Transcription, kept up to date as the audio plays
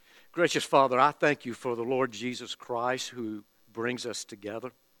Gracious Father, I thank you for the Lord Jesus Christ who brings us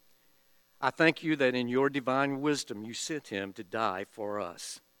together. I thank you that in your divine wisdom you sent him to die for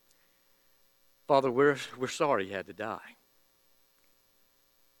us. Father, we're sorry he had to die.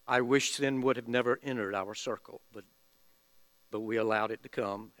 I wish sin would have never entered our circle, but we allowed it to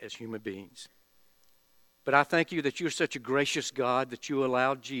come as human beings. But I thank you that you're such a gracious God that you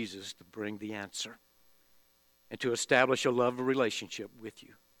allowed Jesus to bring the answer and to establish a love relationship with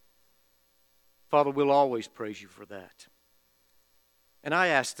you. Father, we'll always praise you for that. And I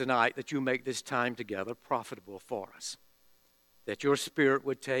ask tonight that you make this time together profitable for us, that your Spirit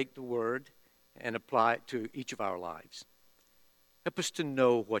would take the word and apply it to each of our lives. Help us to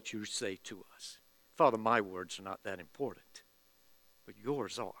know what you say to us. Father, my words are not that important, but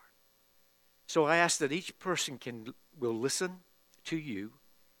yours are. So I ask that each person will listen to you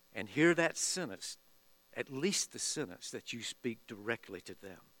and hear that sentence, at least the sentence that you speak directly to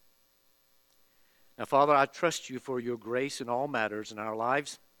them. Now, Father, I trust you for your grace in all matters in our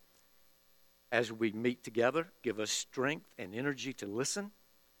lives. As we meet together, give us strength and energy to listen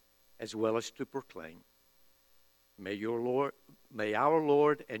as well as to proclaim. May our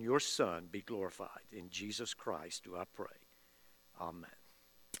Lord and your Son be glorified. In Jesus Christ do I pray. Amen.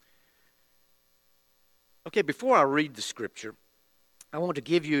 Okay, before I read the scripture, I want to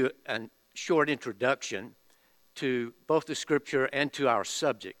give you a short introduction to both the scripture and to our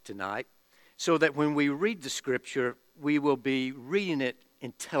subject tonight, so that when we read the scripture, we will be reading it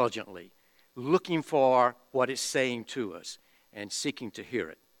intelligently, looking for what it's saying to us and seeking to hear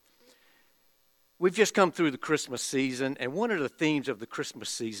it. We've just come through the Christmas season, and one of the themes of the Christmas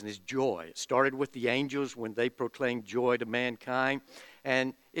season is joy. It started with the angels when they proclaimed joy to mankind,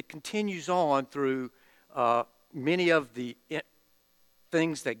 and it continues on through many of the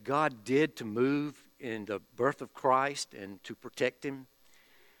things that God did to move in the birth of Christ and to protect him.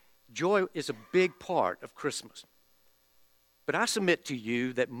 Joy is a big part of Christmas. But I submit to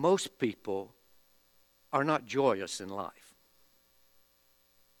you that most people are not joyous in life.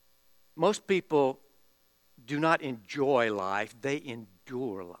 Most people do not enjoy life, they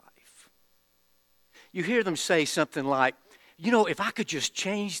endure life. You hear them say something like, you know, if I could just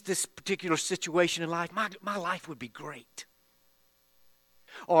change this particular situation in life, my life would be great.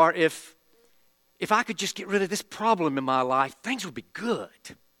 Or if I could just get rid of this problem in my life, things would be good.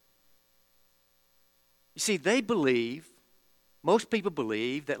 You see, most people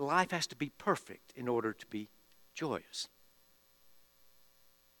believe that life has to be perfect in order to be joyous.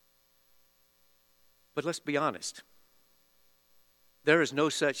 But let's be honest. There is no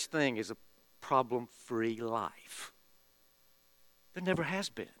such thing as a problem-free life. There never has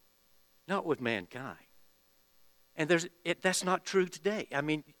been. Not with mankind. And that's not true today. I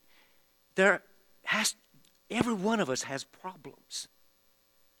mean, every one of us has problems.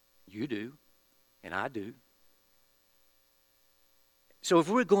 You do, and I do. So if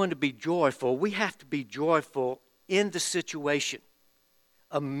we're going to be joyful, we have to be joyful in the situation,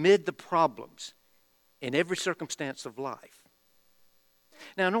 amid the problems, in every circumstance of life.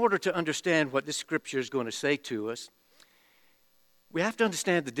 Now, in order to understand what this scripture is going to say to us, we have to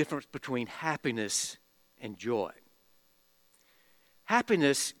understand the difference between happiness and joy.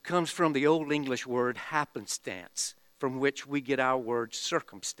 Happiness comes from the Old English word happenstance, from which we get our word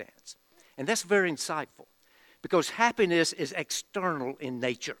circumstance. And that's very insightful, because happiness is external in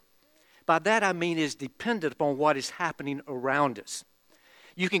nature. By that I mean is dependent upon what is happening around us.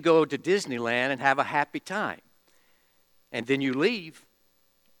 You can go to Disneyland and have a happy time, and then you leave,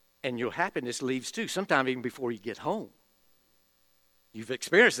 and your happiness leaves too, sometime even before you get home. You've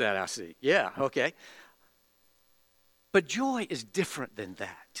experienced that, I see. Yeah, okay. But joy is different than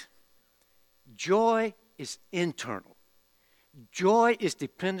that. Joy is internal. Joy is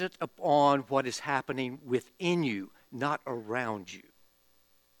dependent upon what is happening within you, not around you.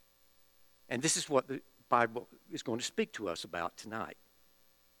 And this is what the Bible is going to speak to us about tonight.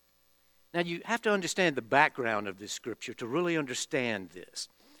 Now, you have to understand the background of this scripture to really understand this.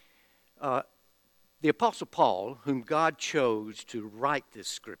 The Apostle Paul, whom God chose to write this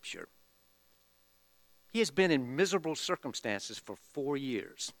scripture, he has been in miserable circumstances for 4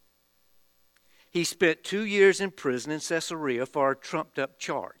 years. He spent 2 years in prison in Caesarea for a trumped-up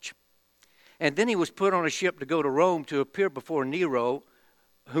charge. And then he was put on a ship to go to Rome to appear before Nero,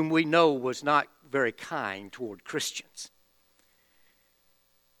 whom we know was not very kind toward Christians.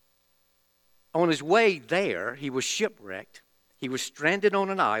 On his way there, he was shipwrecked. He was stranded on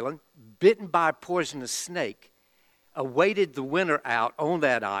an island, bitten by a poisonous snake, awaited the winter out on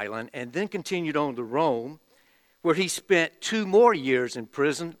that island, and then continued on to Rome, where he spent 2 more years in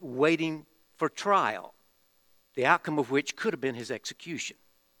prison waiting for trial, the outcome of which could have been his execution.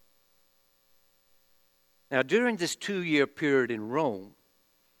 Now, during this 2-year period in Rome,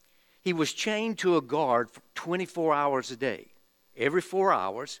 he was chained to a guard for 24 hours a day. Every 4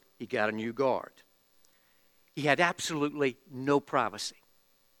 hours, he got a new guard. He had absolutely no privacy.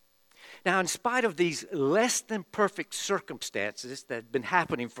 Now, in spite of these less than perfect circumstances that had been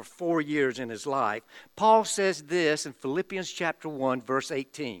happening for 4 years in his life, Paul says this in Philippians chapter 1, verse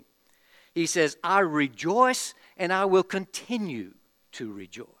 18. He says, I rejoice and I will continue to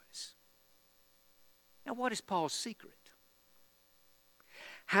rejoice. Now, what is Paul's secret?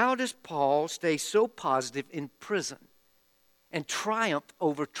 How does Paul stay so positive in prison and triumph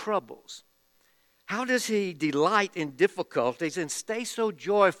over troubles? How does he delight in difficulties and stay so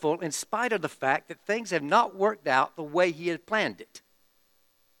joyful in spite of the fact that things have not worked out the way he had planned it?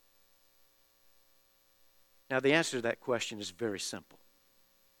 Now, the answer to that question is very simple.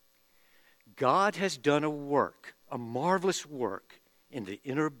 God has done a work, a marvelous work in the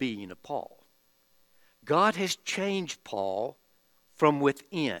inner being of Paul. God has changed Paul from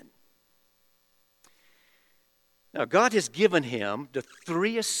within. Now, God has given him the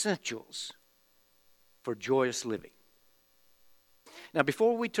 3 essentials for joyous living. Now,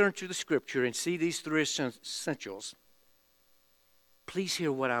 before we turn to the Scripture and see these 3 essentials, please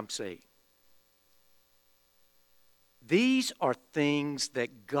hear what I'm saying. These are things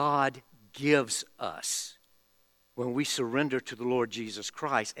that God gives us when we surrender to the Lord Jesus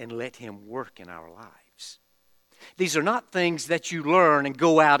Christ and let Him work in our lives. These are not things that you learn and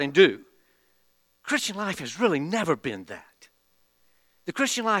go out and do. Christian life has really never been that. The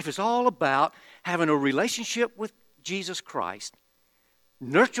Christian life is all about having a relationship with Jesus Christ,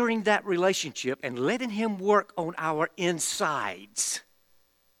 nurturing that relationship, and letting Him work on our insides,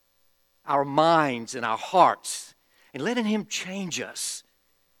 our minds and our hearts, and letting Him change us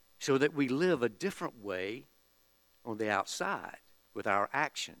so that we live a different way on the outside with our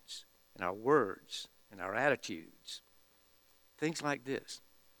actions and our words and our attitudes. Things like this.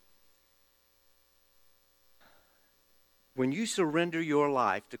 When you surrender your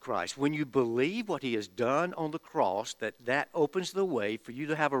life to Christ, when you believe what He has done on the cross, that opens the way for you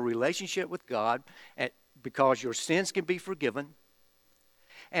to have a relationship with God because your sins can be forgiven.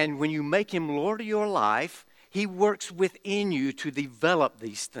 And when you make Him Lord of your life, He works within you to develop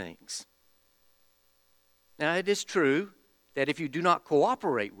these things. Now, it is true that if you do not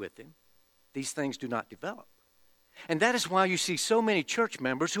cooperate with Him, these things do not develop. And that is why you see so many church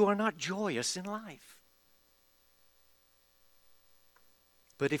members who are not joyous in life.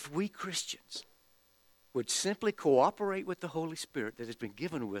 But if we Christians would simply cooperate with the Holy Spirit that has been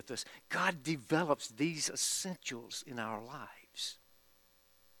given with us, God develops these essentials in our lives.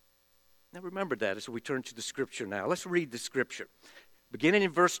 Now remember that as we turn to the Scripture now. Let's read the Scripture. Beginning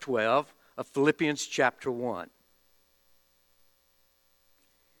in verse 12 of Philippians chapter 1.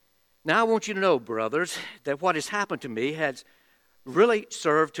 Now I want you to know, brothers, that what has happened to me has really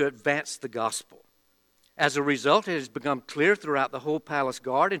served to advance the gospel. As a result, it has become clear throughout the whole palace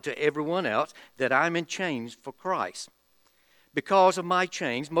guard and to everyone else that I'm in chains for Christ. Because of my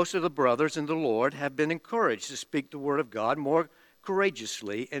chains, most of the brothers in the Lord have been encouraged to speak the word of God more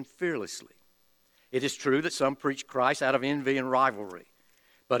courageously and fearlessly. It is true that some preach Christ out of envy and rivalry,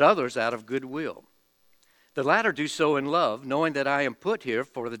 but others out of goodwill. The latter do so in love, knowing that I am put here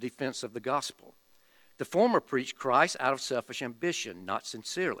for the defense of the gospel. The former preach Christ out of selfish ambition, not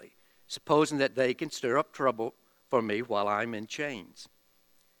sincerely, supposing that they can stir up trouble for me while I'm in chains.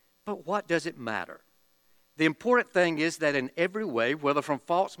 But what does it matter? The important thing is that in every way, whether from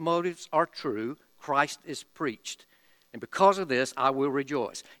false motives or true, Christ is preached. And because of this, I will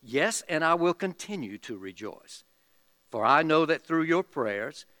rejoice. Yes, and I will continue to rejoice. For I know that through your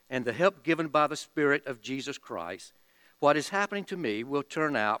prayers and the help given by the Spirit of Jesus Christ, what is happening to me will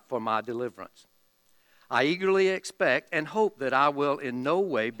turn out for my deliverance. I eagerly expect and hope that I will in no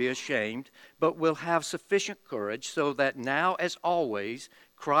way be ashamed, but will have sufficient courage so that now, as always,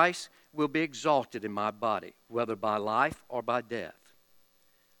 Christ will be exalted in my body, whether by life or by death.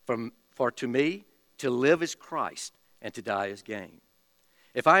 For to me, to live is Christ, and to die is gain.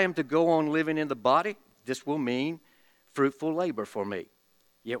 If I am to go on living in the body, this will mean fruitful labor for me.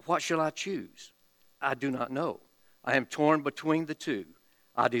 Yet what shall I choose? I do not know. I am torn between the two.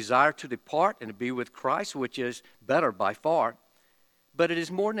 I desire to depart and to be with Christ, which is better by far. But it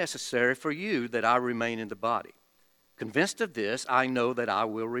is more necessary for you that I remain in the body. Convinced of this, I know that I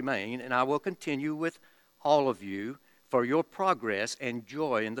will remain, and I will continue with all of you for your progress and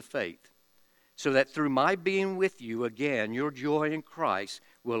joy in the faith, so that through my being with you again, your joy in Christ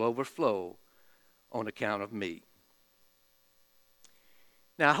will overflow on account of me.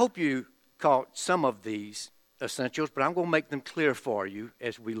 Now, I hope you caught some of these essentials, but I'm going to make them clear for you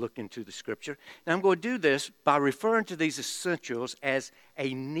as we look into the Scripture. And I'm going to do this by referring to these essentials as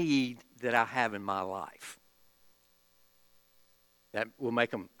a need that I have in my life. That will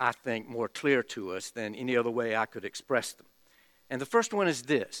make them, I think, more clear to us than any other way I could express them. And the first one is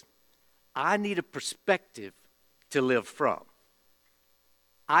this: I need a perspective to live from.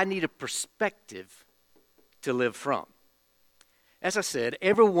 I need a perspective to live from. As I said,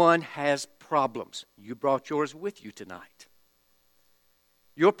 everyone has problems. You brought yours with you tonight.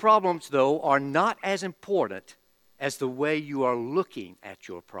 Your problems, though, are not as important as the way you are looking at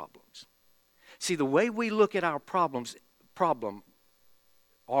your problems. See, the way we look at our problems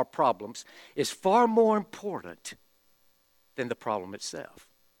is far more important than the problem itself.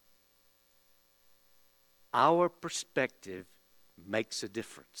 Our perspective makes a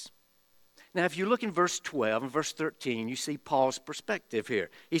difference. Now, if you look in verse 12 and verse 13, you see Paul's perspective here.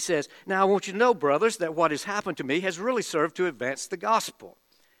 He says, "Now I want you to know, brothers, that what has happened to me has really served to advance the gospel.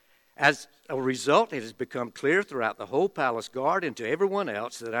 As a result, it has become clear throughout the whole palace guard and to everyone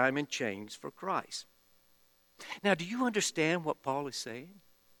else that I am in chains for Christ." Now, do you understand what Paul is saying?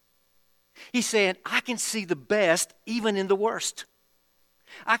 He's saying, I can see the best even in the worst.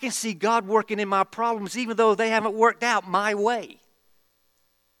 I can see God working in my problems even though they haven't worked out my way.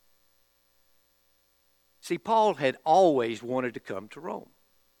 See, Paul had always wanted to come to Rome,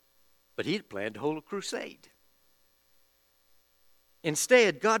 but he had planned to hold a crusade.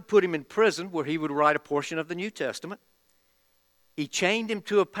 Instead, God put him in prison where he would write a portion of the New Testament. He chained him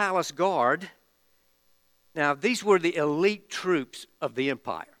to a palace guard. Now, these were the elite troops of the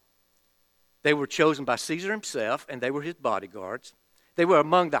empire. They were chosen by Caesar himself, and they were his bodyguards. They were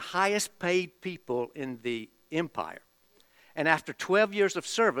among the highest paid people in the empire. And after 12 years of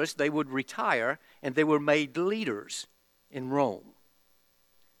service, they would retire, and they were made leaders in Rome.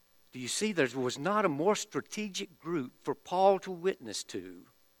 Do you see, there was not a more strategic group for Paul to witness to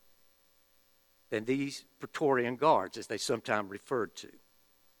than these Praetorian guards, as they sometimes referred to.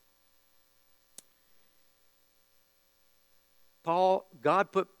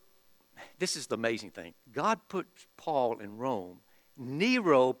 This is the amazing thing. God put Paul in Rome.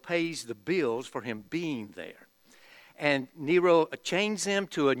 Nero pays the bills for him being there. And Nero chains him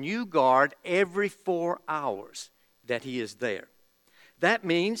to a new guard every 4 hours that he is there. That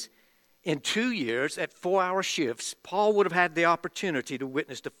means in 2 years, at 4-hour shifts, Paul would have had the opportunity to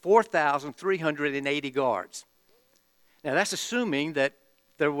witness to 4,380 guards. Now, that's assuming that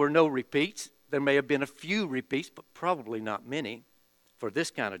there were no repeats. There may have been a few repeats, but probably not many for this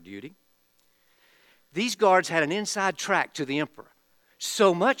kind of duty. These guards had an inside track to the emperor,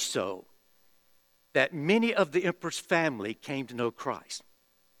 so much so that many of the emperor's family came to know Christ.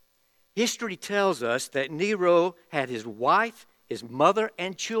 History tells us that Nero had his wife, his mother,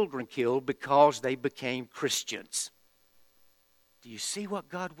 and children killed because they became Christians. Do you see what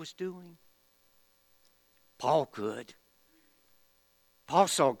God was doing? Paul could. Paul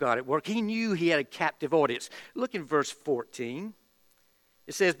saw God at work. He knew he had a captive audience. Look in verse 14.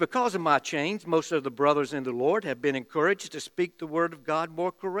 It says, "Because of my chains, most of the brothers in the Lord have been encouraged to speak the word of God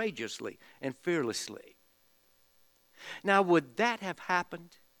more courageously and fearlessly." Now, would that have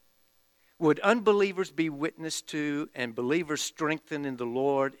happened? Would unbelievers be witnessed to and believers strengthened in the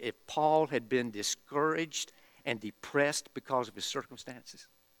Lord if Paul had been discouraged and depressed because of his circumstances?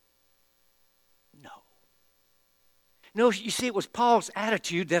 No. No, you see, it was Paul's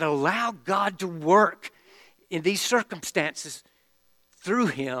attitude that allowed God to work in these circumstances through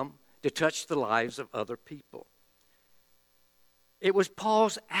him to touch the lives of other people. It was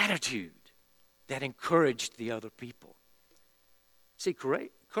Paul's attitude that encouraged the other people. See,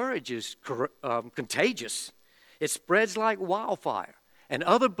 courage is contagious. It spreads like wildfire. And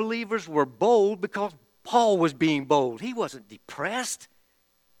other believers were bold because Paul was being bold. He wasn't depressed.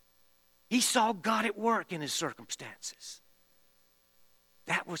 He saw God at work in his circumstances.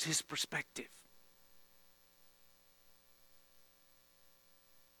 That was his perspective.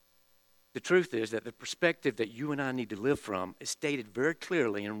 The truth is that the perspective that you and I need to live from is stated very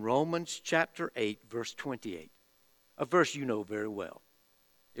clearly in Romans chapter 8, verse 28, a verse you know very well.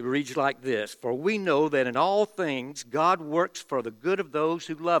 It reads like this: "For we know that in all things God works for the good of those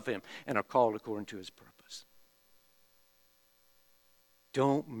who love him and are called according to his purpose."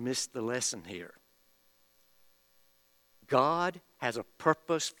 Don't miss the lesson here. God has a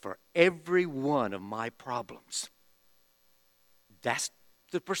purpose for every one of my problems. That's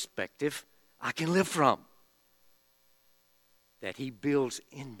the perspective I can live from, that he builds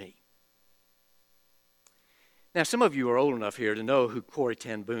in me. Now, some of you are old enough here to know who Corrie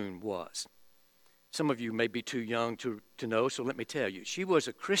ten Boom was. Some of you may be too young to know, so let me tell you. She was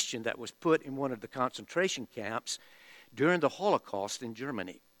a Christian that was put in one of the concentration camps during the Holocaust in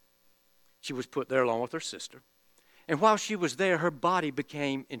Germany. She was put there along with her sister. And while she was there, her body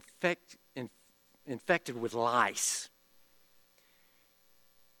became infected with lice.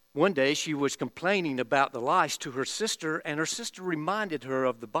 One day, she was complaining about the lice to her sister, and her sister reminded her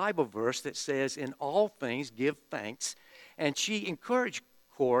of the Bible verse that says, "In all things give thanks," and she encouraged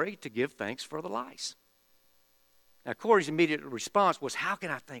Corey to give thanks for the lice. Now, Corey's immediate response was, "How can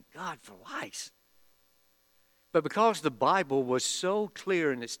I thank God for lice?" But because the Bible was so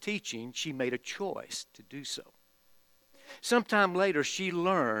clear in its teaching, she made a choice to do so. Sometime later, she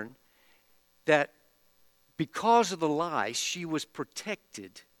learned that because of the lice, she was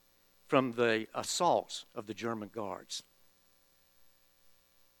protected from the assaults of the German guards.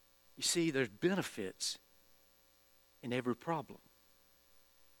 You see, there's benefits in every problem.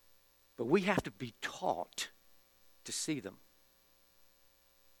 But we have to be taught to see them.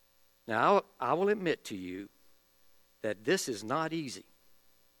 Now, I will admit to you that this is not easy.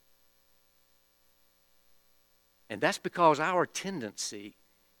 And that's because our tendency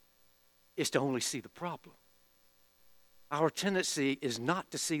is to only see the problem. Our tendency is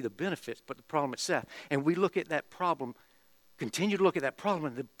not to see the benefits, but the problem itself. And we look at that problem, continue to look at that problem,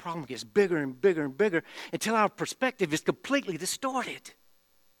 and the problem gets bigger and bigger and bigger until our perspective is completely distorted.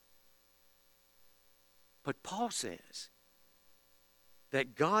 But Paul says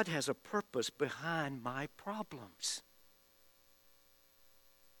that God has a purpose behind my problems.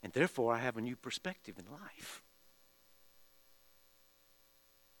 And therefore, I have a new perspective in life.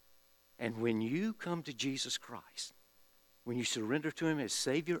 And when you come to Jesus Christ, when you surrender to Him as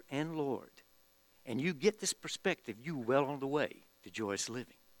Savior and Lord, and you get this perspective, you're well on the way to joyous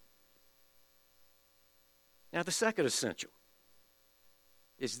living. Now, the second essential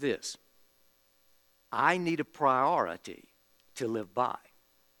is this. I need a priority to live by.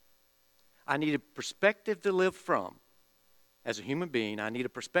 I need a perspective to live from. As a human being, I need a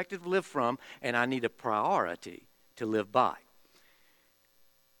perspective to live from, and I need a priority to live by.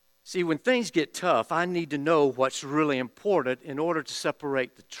 See, when things get tough, I need to know what's really important in order to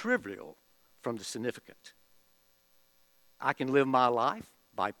separate the trivial from the significant. I can live my life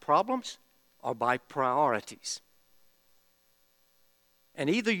by problems or by priorities. And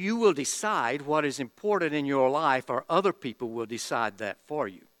either you will decide what is important in your life or other people will decide that for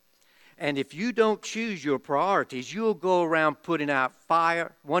you. And if you don't choose your priorities, you'll go around putting out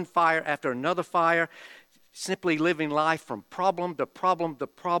one fire after another fire, simply living life from problem to problem to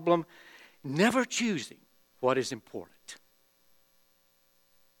problem, never choosing what is important.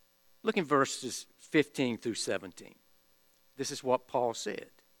 Look in verses 15 through 17. This is what Paul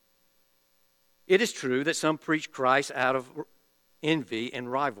said. It is true that some preach Christ out of envy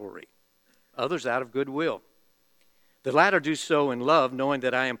and rivalry, others out of goodwill. The latter do so in love, knowing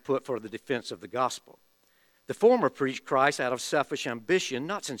that I am put for the defense of the gospel. The former preach Christ out of selfish ambition,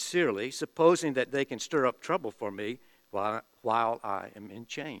 not sincerely, supposing that they can stir up trouble for me while I am in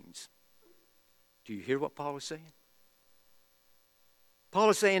chains. Do you hear what Paul is saying?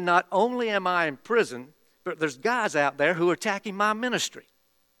 Paul is saying, not only am I in prison, but there's guys out there who are attacking my ministry.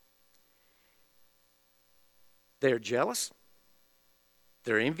 They're jealous,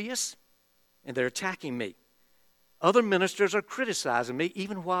 they're envious, and they're attacking me. Other ministers are criticizing me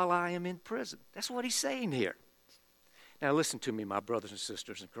even while I am in prison. That's what he's saying here. Now listen to me, my brothers and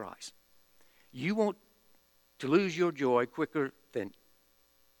sisters in Christ. You want to lose your joy quicker than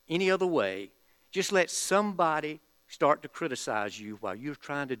any other way, just let somebody start to criticize you while you're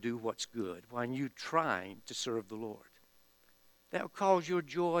trying to do what's good, while you're trying to serve the Lord. That will cause your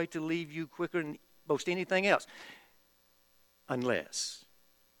joy to leave you quicker than most anything else, unless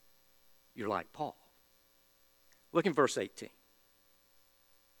you're like Paul. Look in verse 18.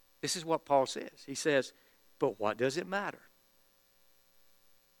 This is what Paul says. He says, but what does it matter?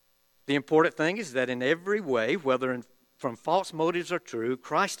 The important thing is that in every way, whether from false motives or true,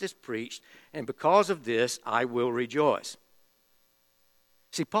 Christ is preached, and because of this, I will rejoice.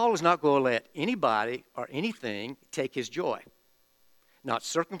 See, Paul is not going to let anybody or anything take his joy. Not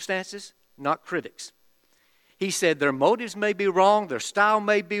circumstances, not critics. He said their motives may be wrong, their style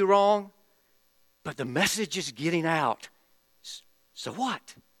may be wrong, but the message is getting out. So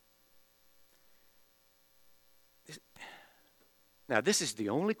what? Now, this is the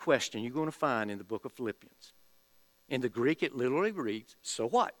only question you're going to find in the book of Philippians. In the Greek, it literally reads, so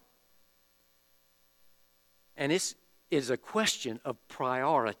what? And it is a question of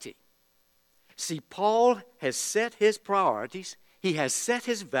priority. See, Paul has set his priorities, he has set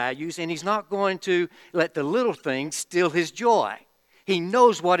his values, and he's not going to let the little things steal his joy. He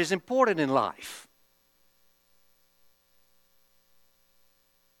knows what is important in life.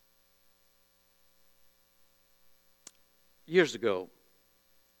 years ago,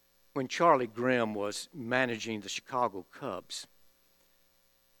 when Charlie Grimm was managing the Chicago Cubs,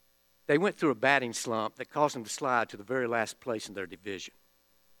 they went through a batting slump that caused them to slide to the very last place in their division.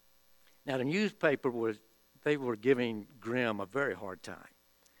 Now, the newspaper they were giving Grimm a very hard time.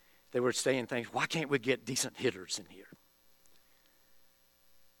 They were saying things, why can't we get decent hitters in here?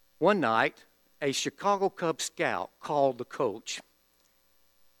 One night, a Chicago Cubs scout called the coach,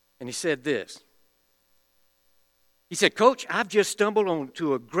 and he said this. He said, Coach, I've just stumbled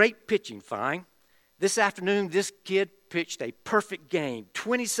onto a great pitching find. This afternoon, this kid pitched a perfect game,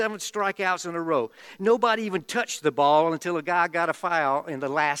 27 strikeouts in a row. Nobody even touched the ball until a guy got a foul in the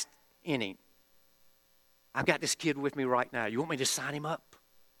last inning. I've got this kid with me right now. You want me to sign him up?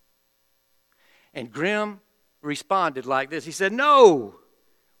 And Grimm responded like this. He said, no,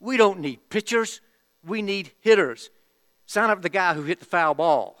 we don't need pitchers. We need hitters. Sign up the guy who hit the foul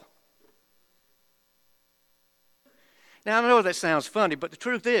ball. Now, I know that sounds funny, but the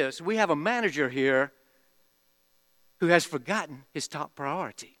truth is we have a manager here who has forgotten his top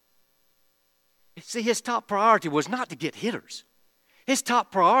priority. See, his top priority was not to get hitters. His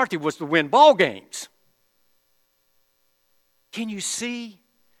top priority was to win ball games. Can you see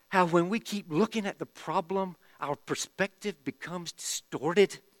how when we keep looking at the problem, our perspective becomes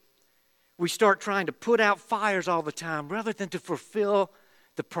distorted? We start trying to put out fires all the time rather than to fulfill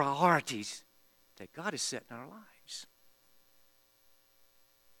the priorities that God has set in our lives.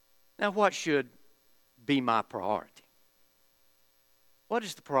 Now, what should be my priority? What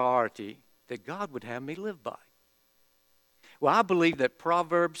is the priority that God would have me live by? Well, I believe that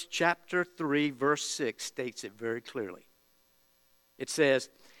Proverbs chapter 3, verse 6 states it very clearly. It says,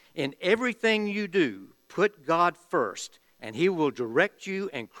 in everything you do, put God first, and He will direct you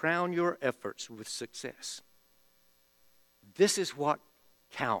and crown your efforts with success. This is what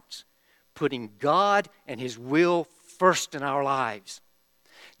counts, putting God and His will first in our lives.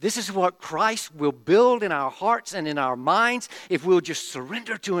 This is what Christ will build in our hearts and in our minds if we'll just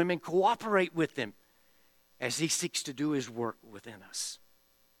surrender to Him and cooperate with Him as He seeks to do His work within us.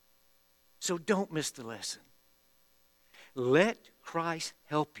 So don't miss the lesson. Let Christ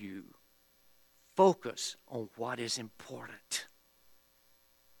help you focus on what is important.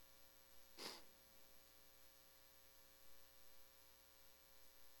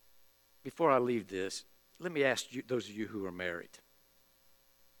 Before I leave this, let me ask you, those of you who are married,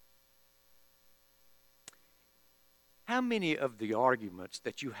 how many of the arguments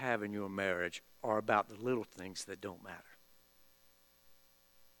that you have in your marriage are about the little things that don't matter?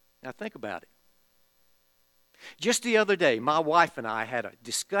 Now think about it. Just the other day, my wife and I had a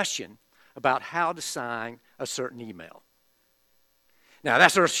discussion about how to sign a certain email. Now,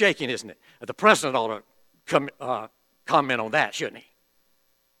 that's earth-shaking, isn't it? The president ought to comment on that, shouldn't he?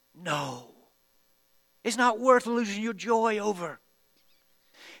 No. It's not worth losing your joy over.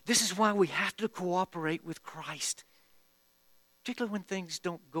 This is why we have to cooperate with Christ, particularly when things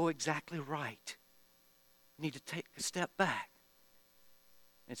don't go exactly right. We need to take a step back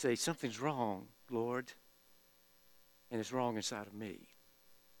and say, something's wrong, Lord, and it's wrong inside of me.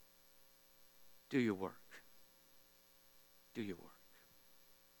 Do your work. Do your work.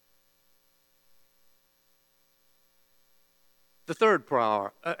 The third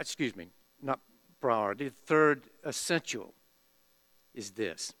the third essential is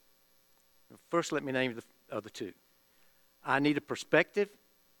this. First, let me name the other two. I need a perspective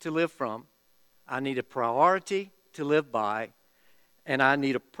to live from. I need a priority to live by. And I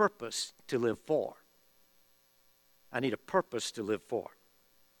need a purpose to live for. I need a purpose to live for.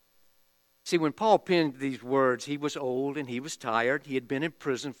 See, when Paul penned these words, he was old and he was tired. He had been in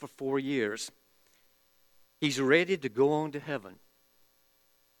prison for 4 years. He's ready to go on to heaven.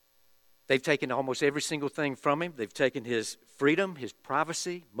 They've taken almost every single thing from him. They've taken his freedom, his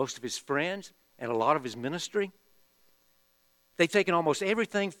privacy, most of his friends, and a lot of his ministry. They've taken almost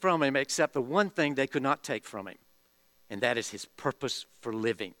everything from him except the one thing they could not take from him, and that is his purpose for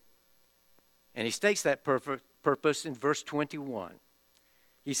living. And he states that purpose in verse 21.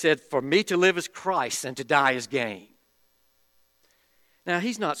 He said, for me to live is Christ and to die is gain. Now,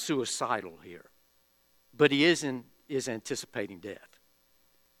 he's not suicidal here, but he is anticipating death.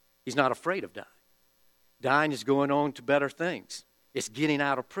 He's not afraid of dying. Dying is going on to better things. It's getting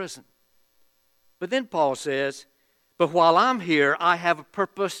out of prison. But then Paul says, but while I'm here, I have a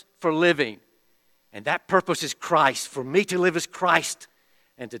purpose for living. And that purpose is Christ. For me to live is Christ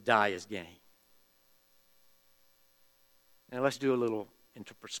and to die is gain. Now let's do a little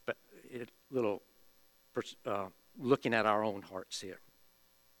looking at our own hearts here.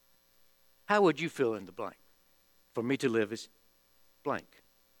 How would you fill in the blank? For me to live is blank.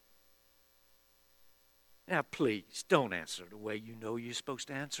 Now, please, don't answer the way you know you're supposed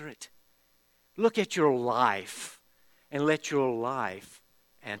to answer it. Look at your life and let your life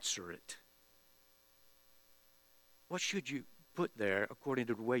answer it. What should you put there according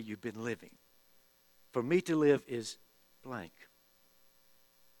to the way you've been living? For me to live is blank.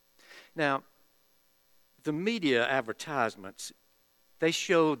 Now, the media advertisements, they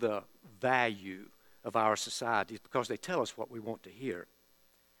show the value of our society because they tell us what we want to hear.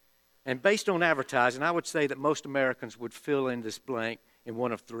 And based on advertising, I would say that most Americans would fill in this blank in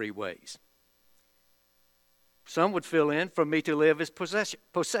one of three ways. Some would fill in, for me to live is possessions.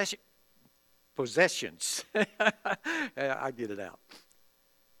 I get it out.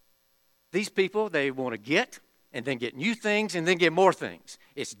 These people, they want to get, and then get new things, and then get more things.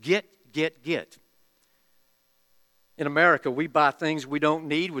 It's get. In America, we buy things we don't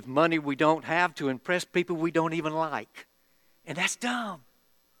need with money we don't have to impress people we don't even like. And that's dumb.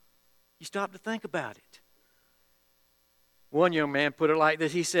 You stop to think about it. One young man put it like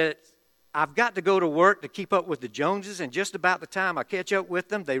this. He said, I've got to go to work to keep up with the Joneses, and just about the time I catch up with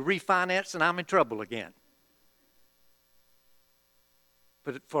them, they refinance and I'm in trouble again.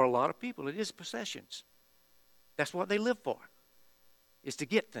 But for a lot of people, it is possessions. That's what they live for, is to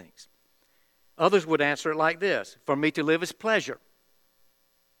get things. Others would answer it like this. For me to live is pleasure.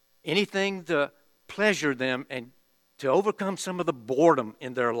 Anything to pleasure them and to overcome some of the boredom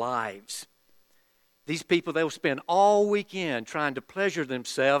in their lives. These people, they'll spend all weekend trying to pleasure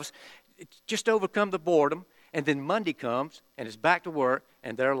themselves, just overcome the boredom, and then Monday comes and it's back to work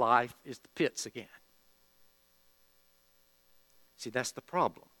and their life is the pits again. See, that's the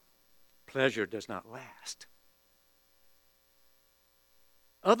problem. Pleasure does not last.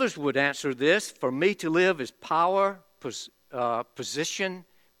 Others would answer this, for me to live is power, position,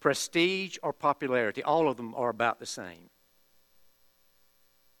 prestige, or popularity. All of them are about the same.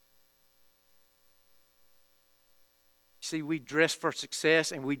 See, we dress for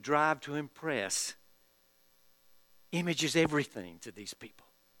success and we drive to impress. Image is everything to these people.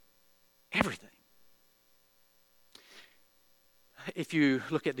 Everything. If you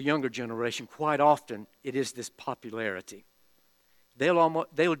look at the younger generation, quite often it is this popularity.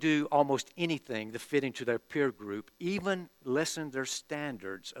 They'll do almost anything to fit into their peer group, even lessen their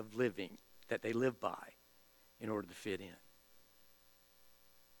standards of living that they live by in order to fit in.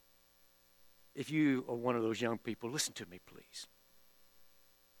 If you are one of those young people, listen to me, please.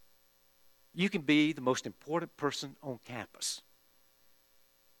 You can be the most important person on campus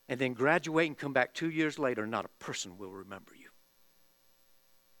and then graduate and come back 2 years later, and not a person will remember you.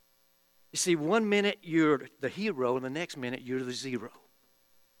 You see, 1 minute you're the hero, and the next minute you're the zero.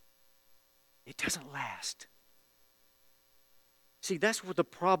 It doesn't last. See, that's what the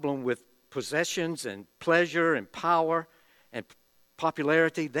problem with possessions and pleasure and power and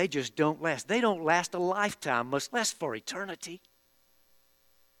popularity, they just don't last. They don't last a lifetime, must last for eternity.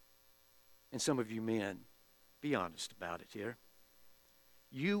 And some of you men, be honest about it here.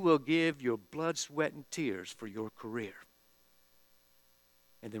 You will give your blood, sweat, and tears for your career.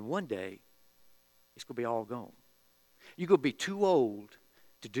 And then one day, it's going to be all gone. You're going to be too old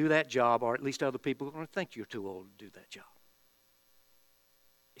to do that job, or at least other people are going to think you're too old to do that job.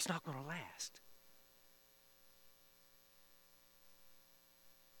 It's not going to last.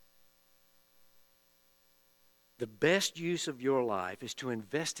 The best use of your life is to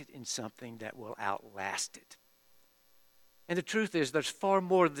invest it in something that will outlast it. And the truth is, there's far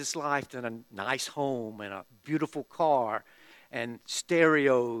more to this life than a nice home and a beautiful car and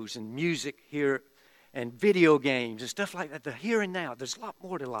stereos and music here and video games and stuff like that. The here and now, there's a lot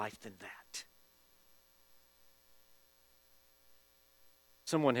more to life than that.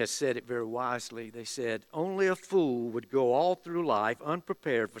 Someone has said it very wisely. They said, only a fool would go all through life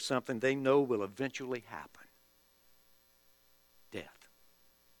unprepared for something they know will eventually happen. Death.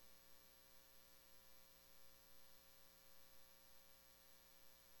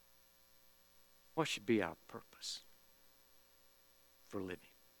 What should be our purpose for living?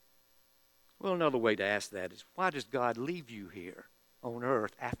 Well, another way to ask that is, why does God leave you here on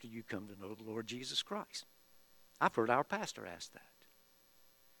earth after you come to know the Lord Jesus Christ? I've heard our pastor ask that.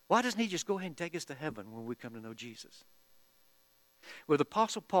 Why doesn't he just go ahead and take us to heaven when we come to know Jesus? Well, the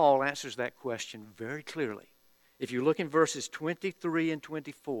Apostle Paul answers that question very clearly. If you look in verses 23 and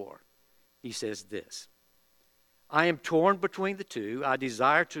 24, he says this, I am torn between the two. I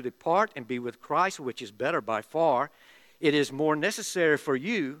desire to depart and be with Christ, which is better by far. It is more necessary for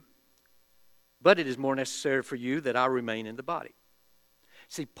you, but it is more necessary for you that I remain in the body.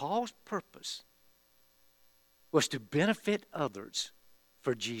 See, Paul's purpose was to benefit others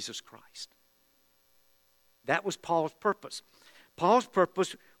for Jesus Christ. That was Paul's purpose. Paul's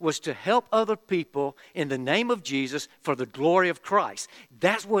purpose was to help other people in the name of Jesus for the glory of Christ.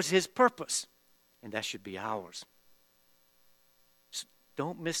 That was his purpose, and that should be ours. So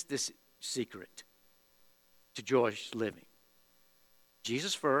don't miss this secret to joyous living.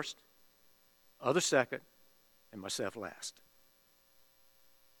 Jesus first, others second, and myself last.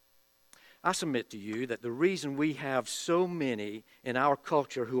 I submit to you that the reason we have so many in our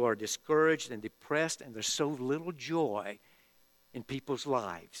culture who are discouraged and depressed and there's so little joy in people's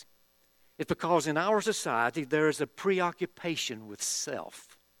lives is because in our society there is a preoccupation with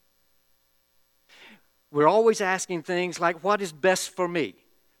self. We're always asking things like, what is best for me?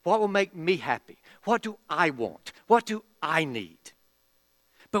 What will make me happy? What do I want? What do I need?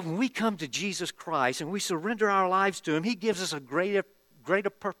 But when we come to Jesus Christ and we surrender our lives to Him, He gives us a greater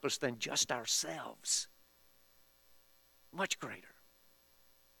purpose than just ourselves. Much greater.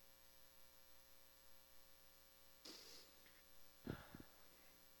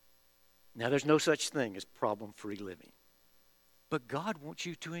 Now, there's no such thing as problem-free living. But God wants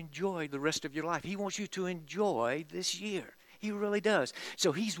you to enjoy the rest of your life. He wants you to enjoy this year. He really does.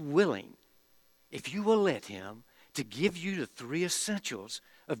 So He's willing, if you will let Him, to give you the three essentials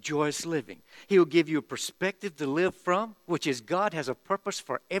of joyous living. He will give you a perspective to live from, which is God has a purpose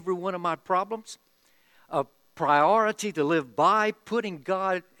for every one of my problems, a priority to live by, putting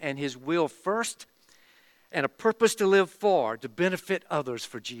God and His will first, and a purpose to live for, to benefit others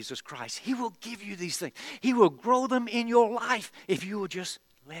for Jesus Christ. He will give you these things. He will grow them in your life if you will just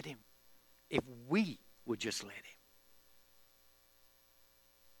let Him. If we would just let Him.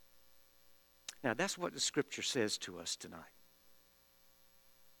 Now, that's what the Scripture says to us tonight.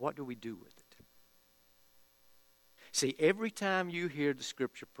 What do we do with it? See, every time you hear the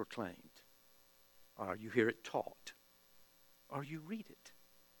Scripture proclaimed, or you hear it taught, or you read it,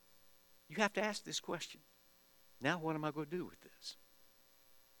 you have to ask this question. Now, what am I going to do with this?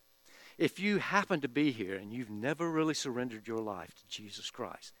 If you happen to be here and you've never really surrendered your life to Jesus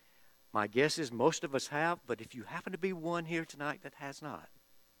Christ, my guess is most of us have, but if you happen to be one here tonight that has not,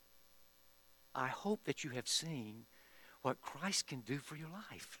 I hope that you have seen what Christ can do for your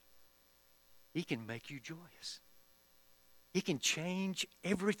life. He can make you joyous. He can change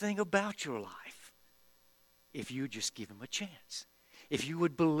everything about your life if you just give Him a chance. If you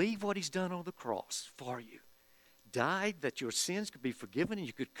would believe what He's done on the cross for you, died that your sins could be forgiven and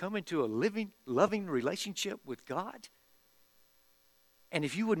you could come into a living, loving relationship with God. And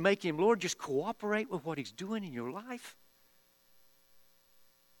if you would make Him Lord, just cooperate with what He's doing in your life,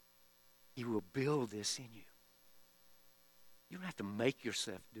 He will build this in you. You don't have to make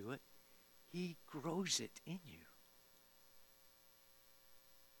yourself do it. He grows it in you.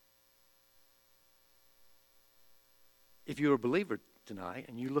 If you're a believer tonight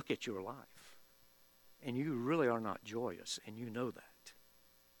and you look at your life and you really are not joyous and you know that,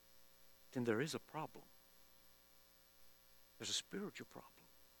 then there is a problem. There's a spiritual problem.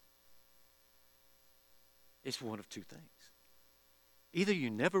 It's one of two things. Either you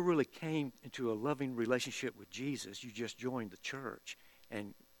never really came into a loving relationship with Jesus, you just joined the church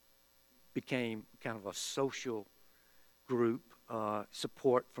and became kind of a social group,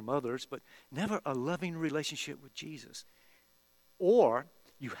 support from others, but never a loving relationship with Jesus. Or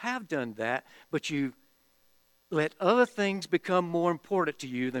you have done that, but you let other things become more important to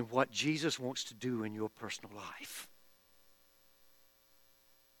you than what Jesus wants to do in your personal life.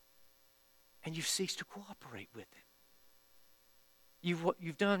 And you've ceased to cooperate with Him.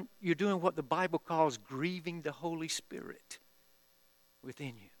 You're doing what the Bible calls grieving the Holy Spirit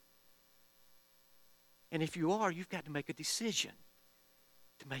within you. And if you are, you've got to make a decision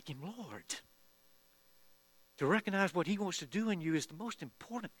to make Him Lord. To recognize what He wants to do in you is the most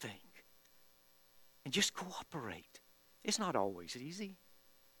important thing. And just cooperate. It's not always easy.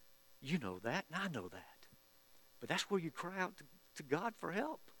 You know that, and I know that. But that's where you cry out to God for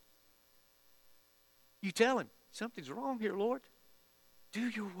help. You tell Him, something's wrong here, Lord. Do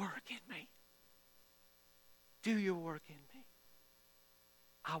your work in me. Do your work in me.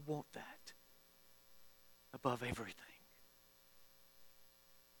 I want that above everything.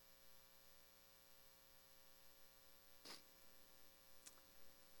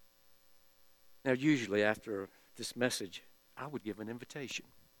 Now, usually after this message, I would give an invitation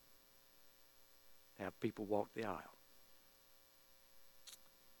to have people walk the aisle.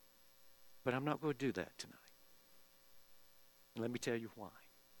 But I'm not going to do that tonight. And let me tell you why.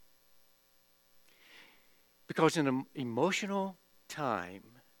 Because in an emotional time,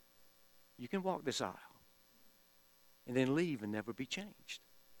 you can walk this aisle and then leave and never be changed.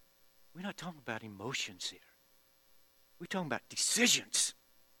 We're not talking about emotions here. We're talking about decisions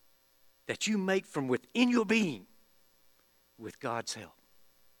that you make from within your being with God's help.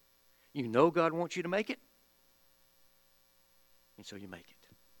 You know God wants you to make it, and so you make it.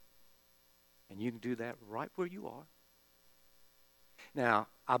 And you can do that right where you are. Now,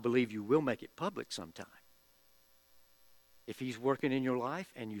 I believe you will make it public sometime. If He's working in your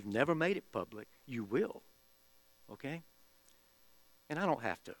life and you've never made it public, you will. Okay? And I don't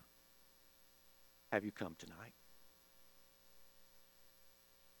have to have you come tonight.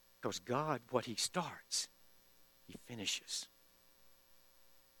 Because God, what He starts, He finishes.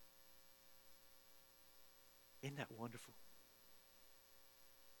 Isn't that wonderful?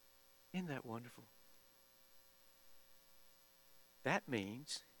 Isn't that wonderful? That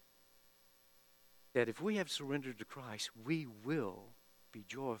means that if we have surrendered to Christ, we will be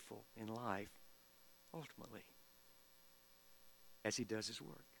joyful in life ultimately as He does His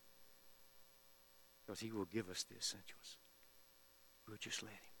work. Because He will give us the essentials. We'll just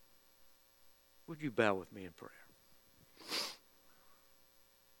let Him. Would you bow with me in prayer?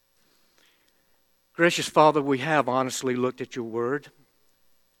 Gracious Father, we have honestly looked at your word.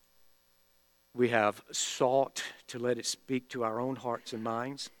 We have sought to let it speak to our own hearts and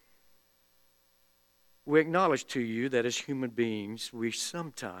minds. We acknowledge to you that as human beings, we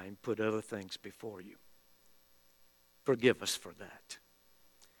sometimes put other things before you. Forgive us for that.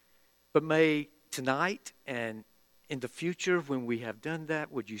 But may tonight and in the future, when we have done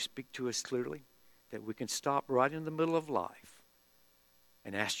that, would you speak to us clearly? That we can stop right in the middle of life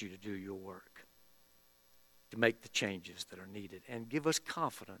and ask you to do your work, to make the changes that are needed, and give us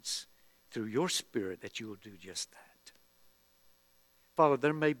confidence through your Spirit that you will do just that. Father,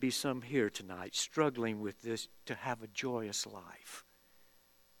 there may be some here tonight struggling with this to have a joyous life.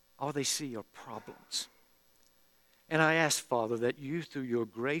 All they see are problems. And I ask, Father, that you, through your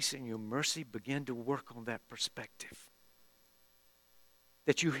grace and your mercy, begin to work on that perspective.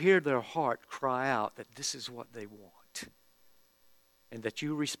 That you hear their heart cry out that this is what they want. And that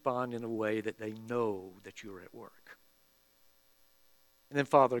you respond in a way that they know that you're at work. And then,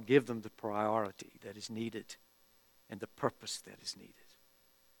 Father, give them the priority that is needed and the purpose that is needed.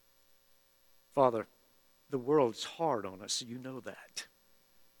 Father, the world's hard on us, you know that.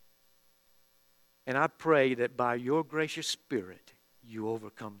 And I pray that by your gracious Spirit, you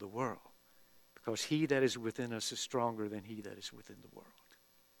overcome the world. Because he that is within us is stronger than he that is within the world.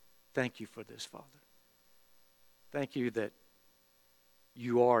 Thank you for this, Father. Thank you that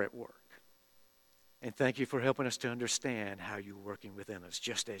you are at work. And thank you for helping us to understand how you're working within us,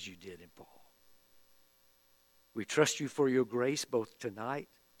 just as you did in Paul. We trust you for your grace both tonight,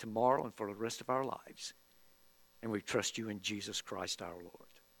 tomorrow, and for the rest of our lives. And we trust you in Jesus Christ our Lord.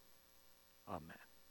 Amen.